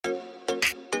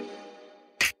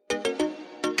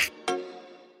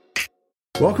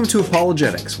Welcome to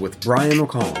Apologetics with Brian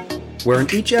O'Connell, where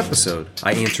in each episode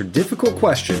I answer difficult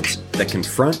questions that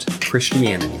confront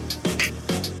Christianity.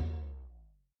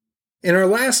 In our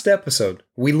last episode,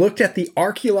 we looked at the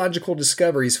archaeological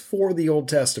discoveries for the Old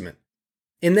Testament.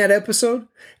 In that episode,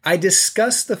 I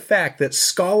discussed the fact that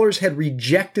scholars had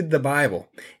rejected the Bible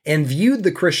and viewed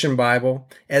the Christian Bible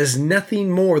as nothing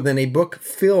more than a book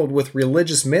filled with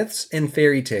religious myths and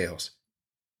fairy tales.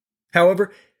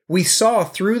 However, we saw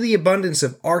through the abundance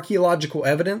of archaeological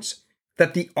evidence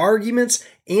that the arguments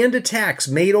and attacks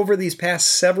made over these past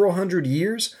several hundred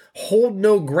years hold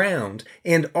no ground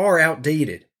and are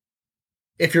outdated.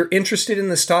 If you're interested in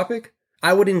this topic,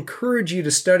 I would encourage you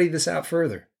to study this out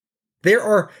further. There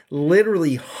are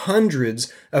literally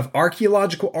hundreds of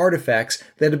archaeological artifacts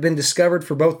that have been discovered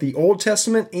for both the Old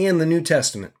Testament and the New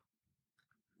Testament.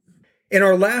 In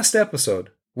our last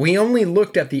episode, we only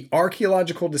looked at the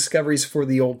archaeological discoveries for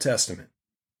the Old Testament.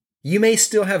 You may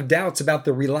still have doubts about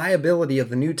the reliability of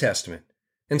the New Testament,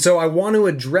 and so I want to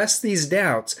address these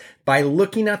doubts by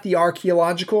looking at the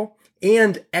archaeological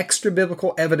and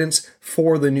extra-biblical evidence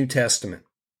for the New Testament.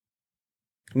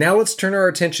 Now let's turn our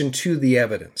attention to the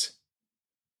evidence.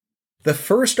 The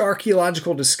first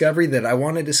archaeological discovery that I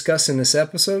want to discuss in this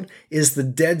episode is the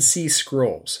Dead Sea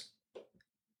Scrolls.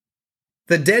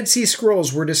 The Dead Sea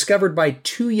Scrolls were discovered by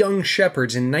two young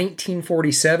shepherds in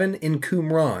 1947 in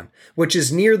Qumran, which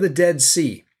is near the Dead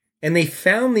Sea, and they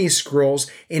found these scrolls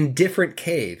in different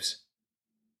caves.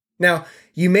 Now,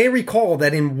 you may recall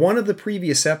that in one of the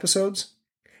previous episodes,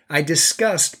 I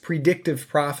discussed predictive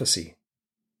prophecy.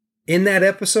 In that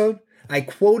episode, I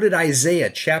quoted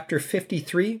Isaiah chapter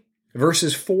 53,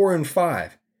 verses 4 and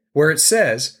 5, where it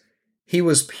says, "He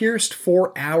was pierced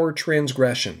for our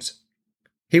transgressions.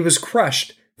 He was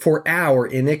crushed for our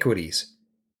iniquities.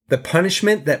 The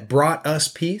punishment that brought us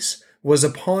peace was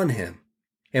upon him,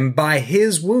 and by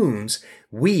his wounds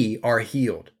we are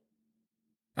healed."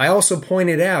 I also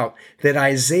pointed out that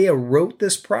Isaiah wrote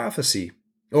this prophecy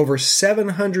over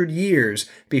 700 years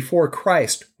before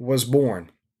Christ was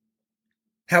born.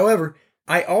 However,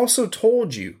 I also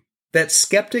told you that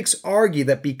skeptics argue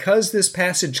that because this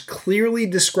passage clearly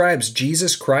describes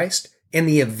Jesus Christ and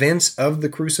the events of the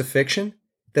crucifixion,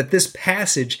 that this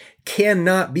passage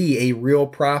cannot be a real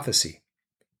prophecy.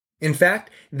 In fact,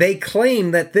 they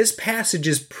claim that this passage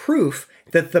is proof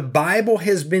that the Bible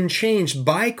has been changed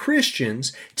by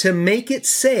Christians to make it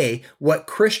say what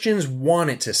Christians want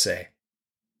it to say.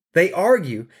 They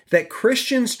argue that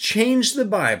Christians changed the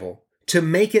Bible to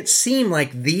make it seem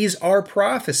like these are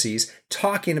prophecies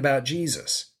talking about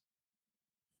Jesus.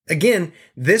 Again,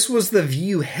 this was the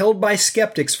view held by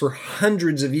skeptics for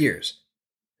hundreds of years.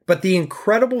 But the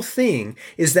incredible thing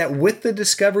is that with the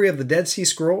discovery of the Dead Sea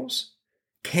Scrolls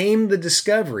came the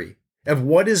discovery of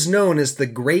what is known as the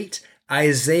Great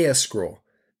Isaiah Scroll,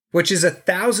 which is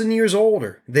 1,000 years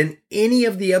older than any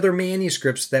of the other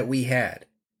manuscripts that we had.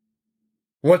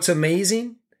 What's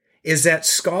amazing is that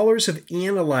scholars have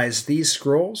analyzed these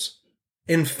scrolls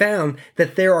and found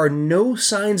that there are no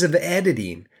signs of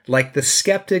editing like the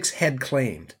skeptics had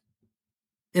claimed.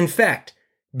 In fact,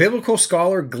 biblical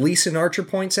scholar Gleason Archer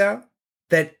points out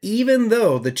that even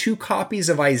though the two copies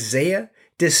of Isaiah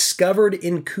discovered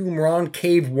in Qumran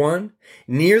Cave 1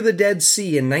 near the Dead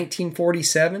Sea in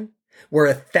 1947 were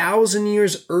 1,000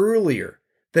 years earlier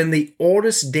than the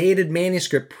oldest dated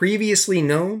manuscript previously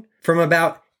known from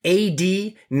about AD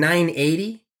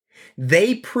 980,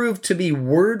 they proved to be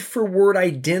word for word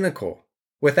identical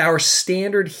with our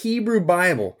standard Hebrew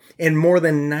Bible in more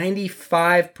than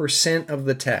 95% of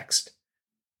the text.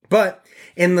 But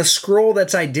in the scroll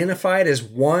that's identified as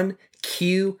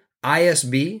 1Q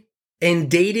ISB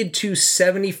and dated to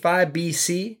 75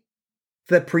 BC,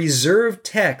 the preserved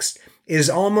text is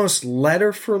almost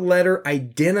letter for letter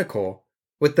identical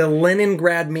with the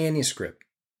Leningrad manuscript.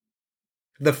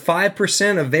 The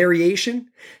 5% of variation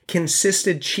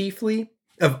consisted chiefly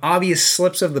of obvious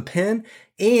slips of the pen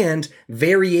and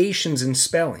variations in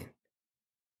spelling.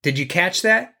 Did you catch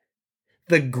that?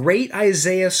 The Great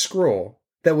Isaiah Scroll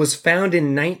that was found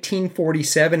in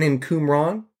 1947 in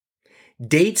Qumran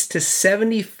dates to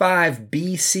 75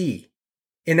 BC.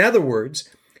 In other words,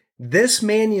 this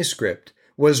manuscript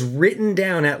was written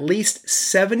down at least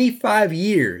 75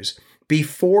 years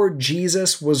before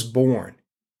Jesus was born.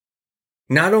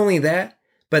 Not only that,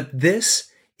 but this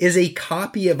is a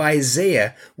copy of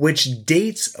Isaiah which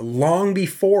dates long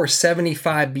before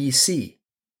 75 BC.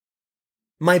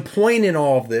 My point in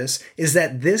all of this is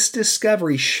that this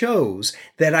discovery shows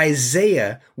that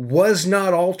Isaiah was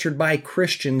not altered by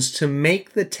Christians to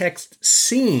make the text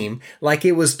seem like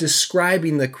it was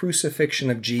describing the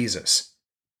crucifixion of Jesus.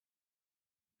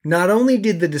 Not only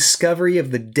did the discovery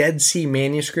of the Dead Sea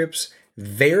manuscripts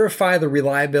verify the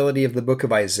reliability of the book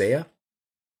of Isaiah,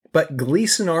 but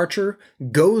Gleason Archer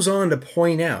goes on to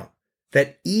point out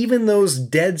that even those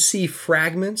Dead Sea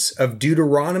fragments of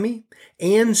Deuteronomy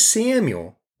and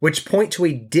Samuel, which point to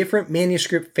a different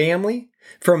manuscript family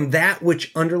from that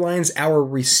which underlines our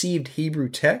received Hebrew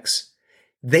texts,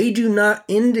 they do not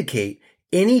indicate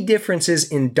any differences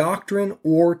in doctrine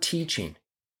or teaching.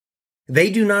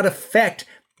 They do not affect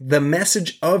the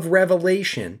message of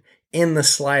Revelation in the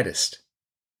slightest.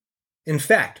 In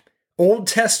fact, Old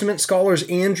Testament scholars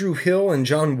Andrew Hill and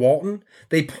John Walton,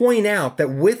 they point out that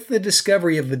with the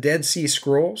discovery of the Dead Sea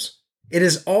Scrolls, it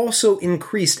has also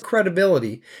increased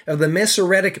credibility of the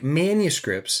Masoretic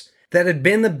manuscripts that had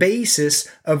been the basis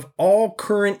of all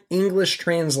current English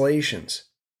translations,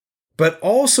 but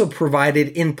also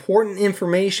provided important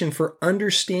information for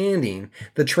understanding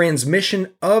the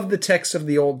transmission of the text of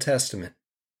the Old Testament.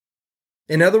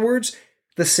 In other words,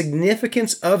 the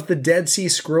significance of the Dead Sea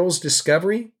Scrolls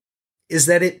discovery is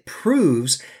that it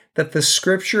proves that the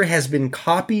scripture has been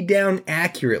copied down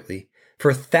accurately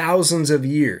for thousands of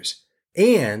years,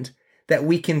 and that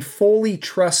we can fully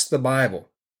trust the Bible.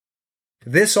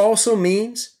 This also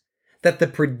means that the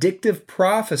predictive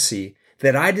prophecy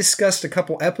that I discussed a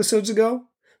couple episodes ago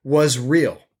was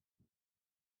real.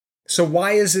 So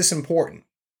why is this important?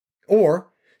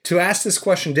 Or, to ask this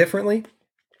question differently,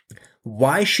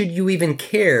 why should you even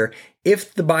care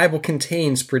if the Bible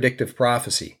contains predictive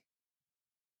prophecy?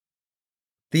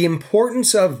 The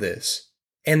importance of this,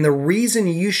 and the reason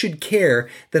you should care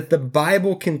that the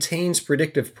Bible contains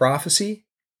predictive prophecy,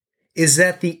 is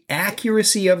that the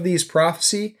accuracy of these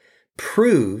prophecy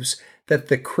proves that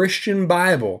the Christian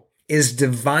Bible is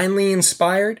divinely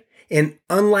inspired and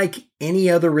unlike any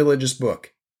other religious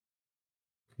book.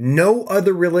 No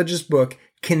other religious book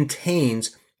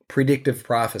contains predictive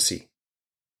prophecy.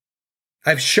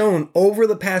 I've shown over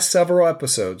the past several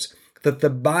episodes that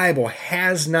the Bible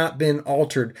has not been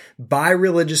altered by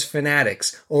religious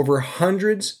fanatics over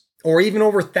hundreds or even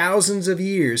over thousands of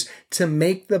years to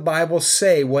make the Bible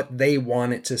say what they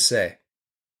want it to say.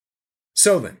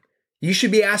 So then, you should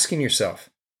be asking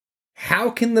yourself, how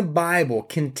can the Bible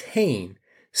contain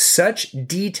such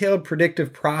detailed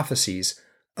predictive prophecies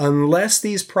unless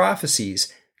these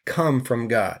prophecies come from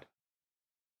God?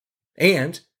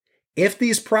 And if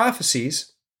these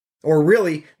prophecies, or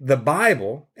really the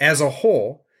Bible as a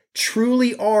whole,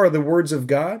 truly are the words of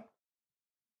God,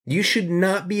 you should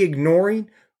not be ignoring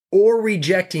or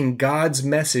rejecting God's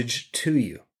message to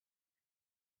you.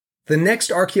 The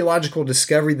next archaeological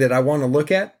discovery that I want to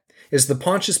look at is the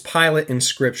Pontius Pilate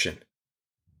inscription.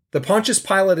 The Pontius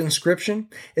Pilate inscription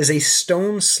is a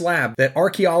stone slab that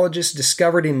archaeologists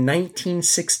discovered in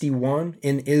 1961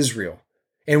 in Israel,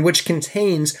 and which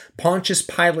contains Pontius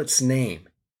Pilate's name.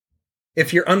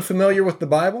 If you're unfamiliar with the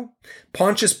Bible,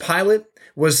 Pontius Pilate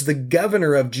was the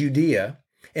governor of Judea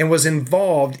and was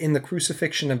involved in the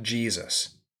crucifixion of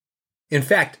Jesus. In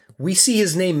fact, we see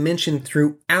his name mentioned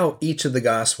throughout each of the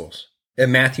Gospels.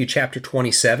 In Matthew chapter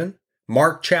 27,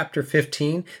 Mark chapter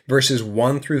 15, verses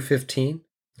 1 through 15,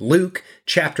 Luke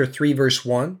chapter 3, verse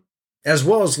 1, as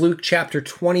well as Luke chapter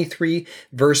 23,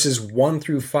 verses 1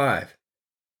 through 5.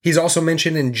 He's also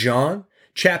mentioned in John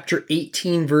chapter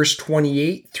 18, verse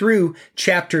 28 through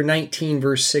chapter 19,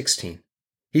 verse 16.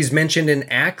 He's mentioned in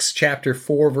Acts chapter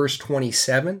 4, verse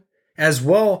 27, as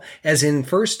well as in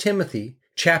 1 Timothy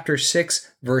chapter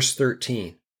 6, verse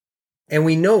 13. And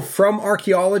we know from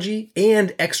archaeology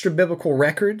and extra-biblical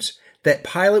records that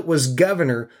Pilate was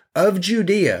governor of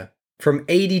Judea from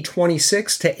AD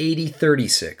 26 to AD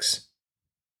 36.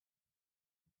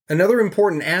 Another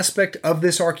important aspect of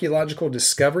this archaeological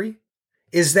discovery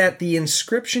is that the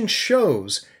inscription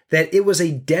shows that it was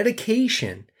a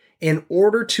dedication in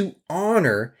order to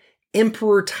honor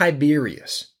Emperor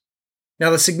Tiberius. Now,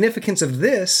 the significance of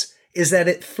this is that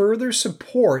it further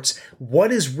supports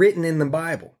what is written in the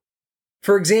Bible.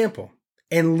 For example,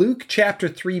 in Luke chapter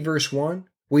 3, verse 1,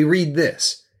 we read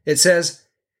this. It says,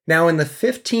 "Now in the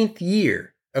 15th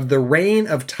year of the reign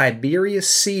of Tiberius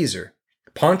Caesar,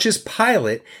 Pontius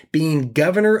Pilate being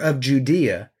governor of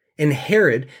Judea, and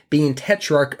Herod being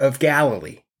tetrarch of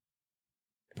Galilee."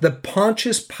 The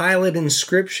Pontius Pilate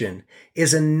inscription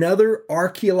is another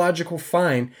archaeological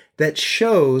find that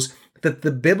shows that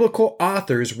the biblical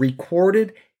authors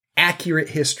recorded accurate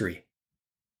history.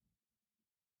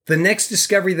 The next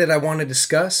discovery that I want to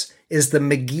discuss is the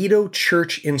Megiddo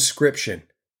Church inscription,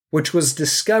 which was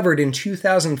discovered in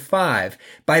 2005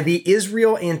 by the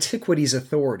Israel Antiquities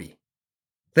Authority.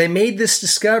 They made this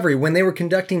discovery when they were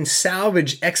conducting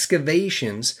salvage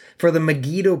excavations for the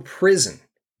Megiddo prison.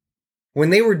 When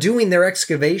they were doing their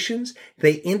excavations,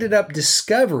 they ended up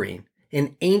discovering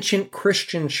an ancient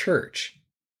Christian church.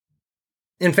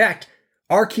 In fact,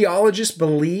 archaeologists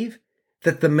believe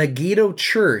that the Megiddo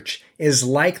Church is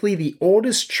likely the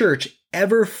oldest church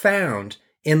ever found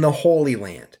in the Holy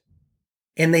Land.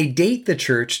 And they date the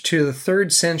church to the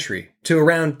 3rd century, to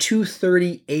around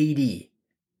 230 AD.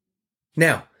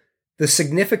 Now, the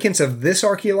significance of this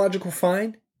archaeological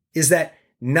find is that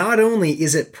not only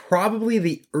is it probably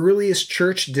the earliest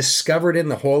church discovered in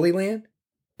the Holy Land,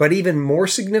 but even more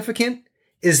significant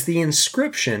is the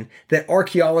inscription that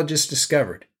archaeologists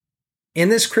discovered. In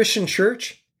this Christian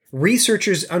church,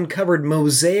 researchers uncovered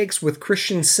mosaics with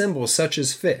Christian symbols such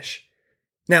as fish.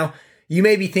 Now, you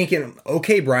may be thinking,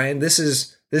 okay, Brian, this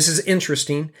is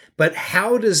interesting, but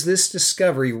how does this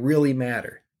discovery really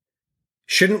matter?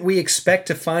 Shouldn't we expect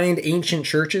to find ancient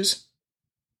churches?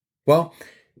 Well,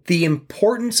 the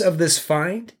importance of this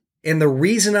find and the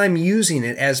reason I'm using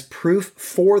it as proof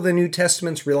for the New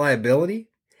Testament's reliability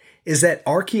is that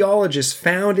archaeologists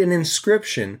found an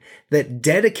inscription that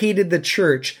dedicated the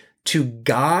church to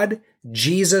God,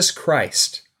 Jesus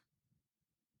Christ.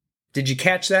 Did you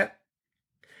catch that?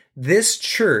 This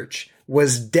church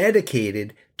was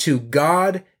dedicated to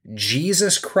God,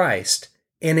 Jesus Christ,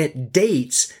 and it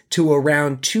dates to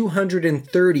around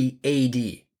 230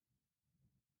 AD.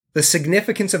 The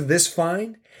significance of this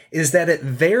find is that it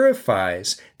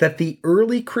verifies that the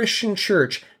early Christian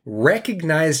church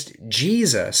recognized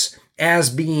Jesus as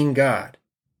being God.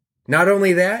 Not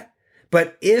only that,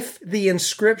 but if the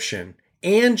inscription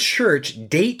and church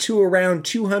date to around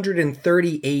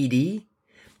 230 AD,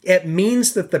 it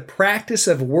means that the practice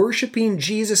of worshiping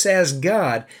Jesus as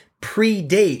God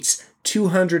predates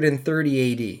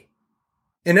 230 AD.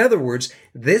 In other words,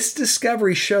 this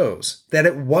discovery shows that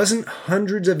it wasn't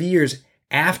hundreds of years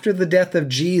after the death of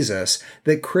Jesus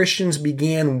that Christians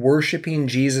began worshiping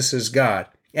Jesus as God,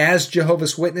 as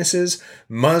Jehovah's Witnesses,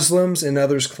 Muslims, and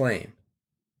others claim.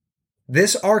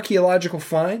 This archaeological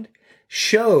find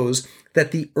shows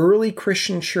that the early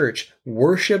Christian church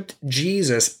worshiped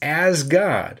Jesus as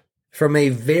God from a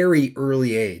very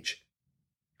early age.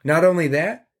 Not only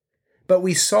that, but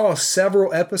we saw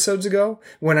several episodes ago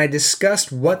when I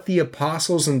discussed what the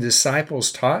apostles and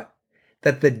disciples taught,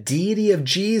 that the deity of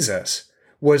Jesus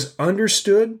was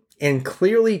understood and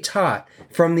clearly taught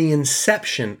from the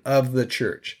inception of the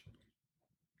church.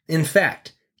 In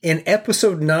fact, in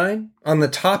episode 9, on the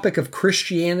topic of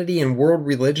Christianity and world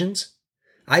religions,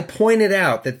 I pointed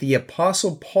out that the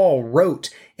apostle Paul wrote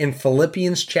in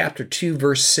Philippians chapter 2,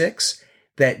 verse 6,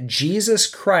 that Jesus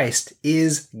Christ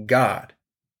is God.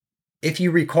 If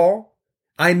you recall,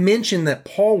 I mentioned that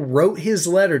Paul wrote his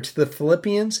letter to the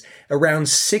Philippians around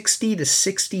 60 to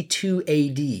 62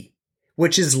 AD,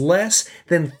 which is less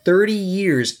than 30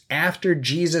 years after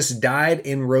Jesus died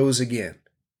and rose again.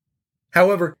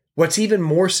 However, what's even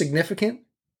more significant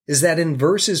is that in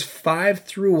verses 5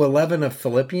 through 11 of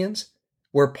Philippians,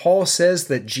 where Paul says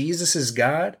that Jesus is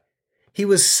God, he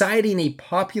was citing a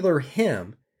popular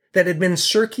hymn that had been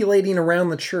circulating around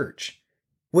the church,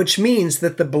 which means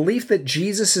that the belief that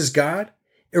Jesus is God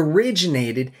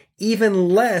originated even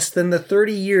less than the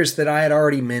 30 years that I had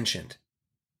already mentioned.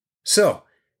 So,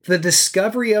 the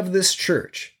discovery of this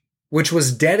church, which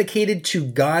was dedicated to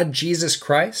God Jesus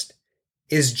Christ,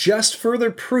 is just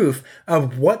further proof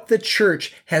of what the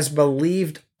church has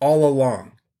believed all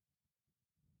along.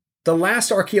 The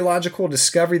last archaeological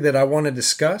discovery that I want to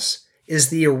discuss is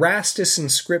the Erastus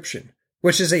inscription,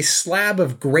 which is a slab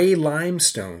of gray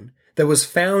limestone that was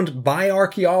found by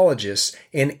archaeologists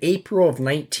in April of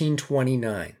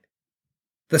 1929.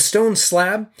 The stone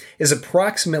slab is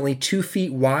approximately 2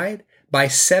 feet wide by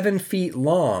 7 feet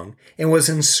long and was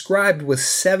inscribed with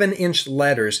 7-inch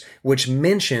letters which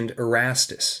mentioned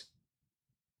Erastus.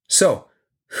 So,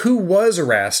 who was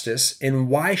Erastus and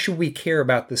why should we care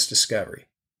about this discovery?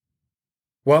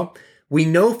 Well, we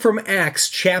know from Acts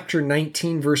chapter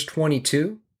 19 verse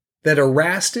 22 that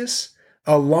Erastus,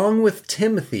 along with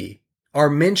Timothy, are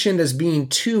mentioned as being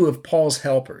 2 of Paul's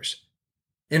helpers.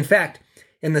 In fact,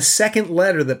 in the second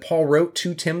letter that Paul wrote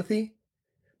to Timothy,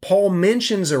 Paul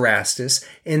mentions Erastus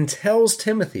and tells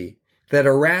Timothy that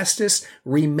Erastus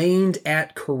remained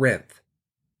at Corinth.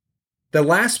 The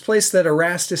last place that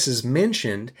Erastus is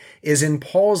mentioned is in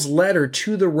Paul's letter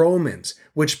to the Romans,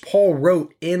 which Paul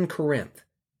wrote in Corinth.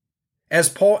 As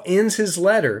Paul ends his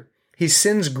letter, he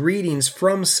sends greetings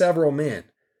from several men.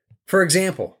 For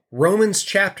example, Romans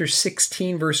chapter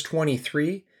 16 verse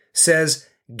 23 says,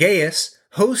 Gaius,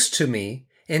 host to me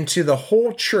and to the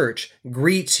whole church,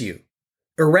 greets you.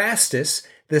 Erastus,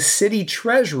 the city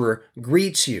treasurer,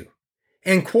 greets you.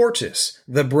 And Quartus,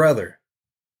 the brother.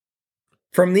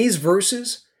 From these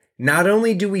verses, not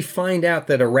only do we find out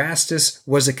that Erastus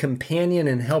was a companion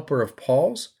and helper of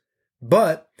Paul's,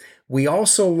 but we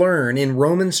also learn in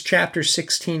Romans chapter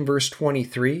 16, verse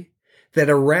 23, that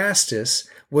Erastus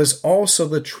was also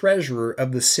the treasurer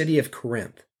of the city of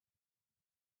Corinth.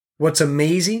 What's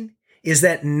amazing is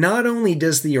that not only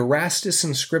does the Erastus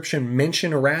inscription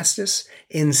mention Erastus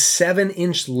in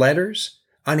 7-inch letters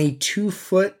on a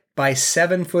 2-foot by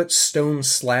 7-foot stone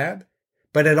slab,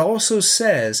 but it also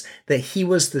says that he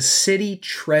was the city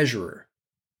treasurer.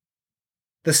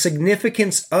 The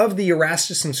significance of the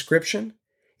Erastus inscription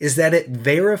is that it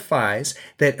verifies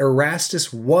that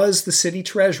Erastus was the city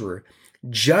treasurer,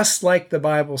 just like the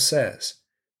Bible says.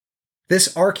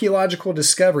 This archaeological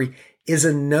discovery is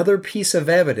another piece of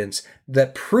evidence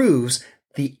that proves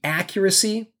the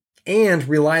accuracy and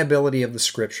reliability of the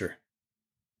Scripture.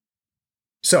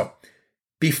 So,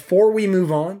 before we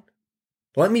move on,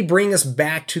 let me bring us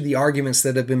back to the arguments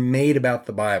that have been made about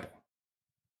the Bible.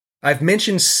 I've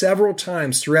mentioned several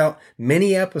times throughout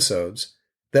many episodes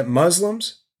that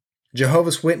Muslims,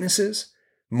 Jehovah's Witnesses,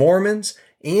 Mormons,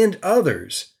 and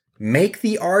others make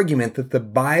the argument that the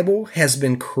Bible has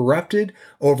been corrupted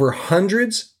over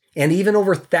hundreds and even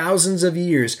over thousands of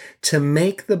years to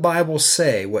make the Bible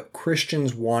say what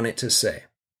Christians want it to say.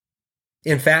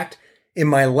 In fact, in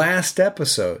my last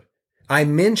episode, I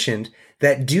mentioned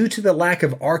that due to the lack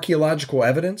of archaeological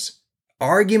evidence,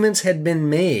 arguments had been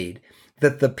made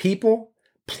that the people,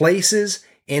 places,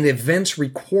 and events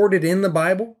recorded in the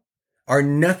Bible are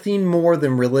nothing more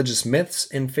than religious myths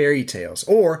and fairy tales,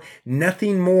 or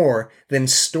nothing more than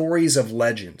stories of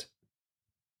legend.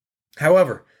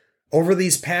 However, over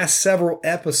these past several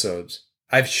episodes,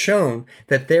 I've shown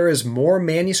that there is more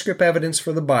manuscript evidence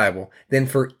for the Bible than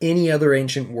for any other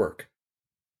ancient work.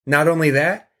 Not only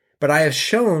that, but I have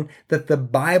shown that the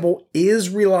Bible is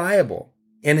reliable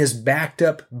and is backed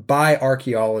up by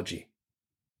archaeology.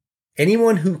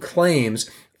 Anyone who claims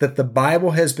that the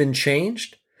Bible has been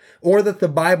changed, or that the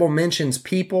Bible mentions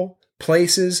people,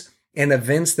 places, and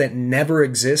events that never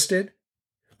existed,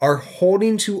 are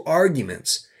holding to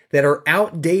arguments that are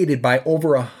outdated by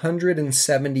over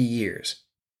 170 years.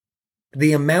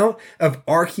 The amount of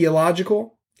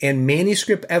archaeological and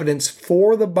manuscript evidence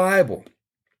for the Bible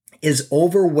is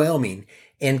overwhelming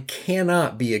and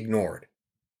cannot be ignored.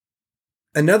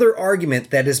 Another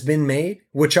argument that has been made,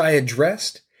 which I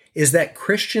addressed, is that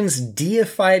Christians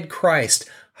deified Christ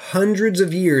hundreds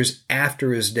of years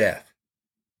after his death.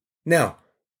 Now,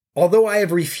 although I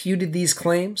have refuted these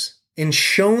claims and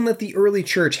shown that the early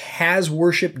church has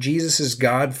worshiped Jesus as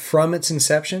God from its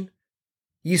inception,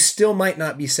 you still might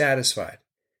not be satisfied.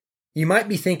 You might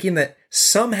be thinking that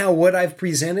somehow what I've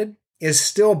presented is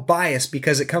still biased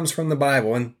because it comes from the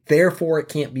Bible and therefore it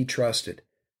can't be trusted.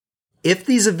 If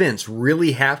these events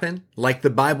really happen, like the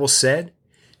Bible said,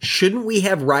 shouldn't we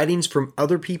have writings from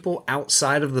other people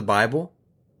outside of the Bible?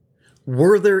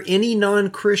 Were there any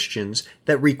non-Christians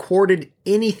that recorded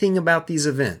anything about these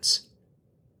events?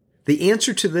 The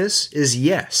answer to this is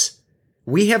yes.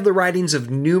 We have the writings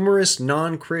of numerous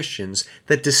non-Christians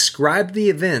that describe the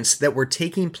events that were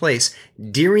taking place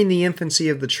during the infancy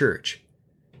of the church.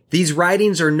 These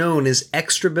writings are known as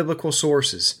extra-biblical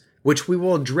sources, which we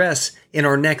will address in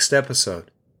our next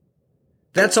episode.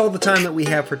 That's all the time that we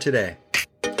have for today.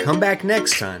 Come back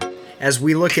next time as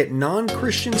we look at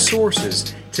non-Christian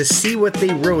sources to see what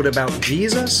they wrote about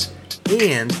Jesus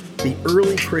and the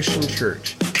early Christian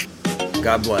church.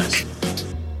 God bless.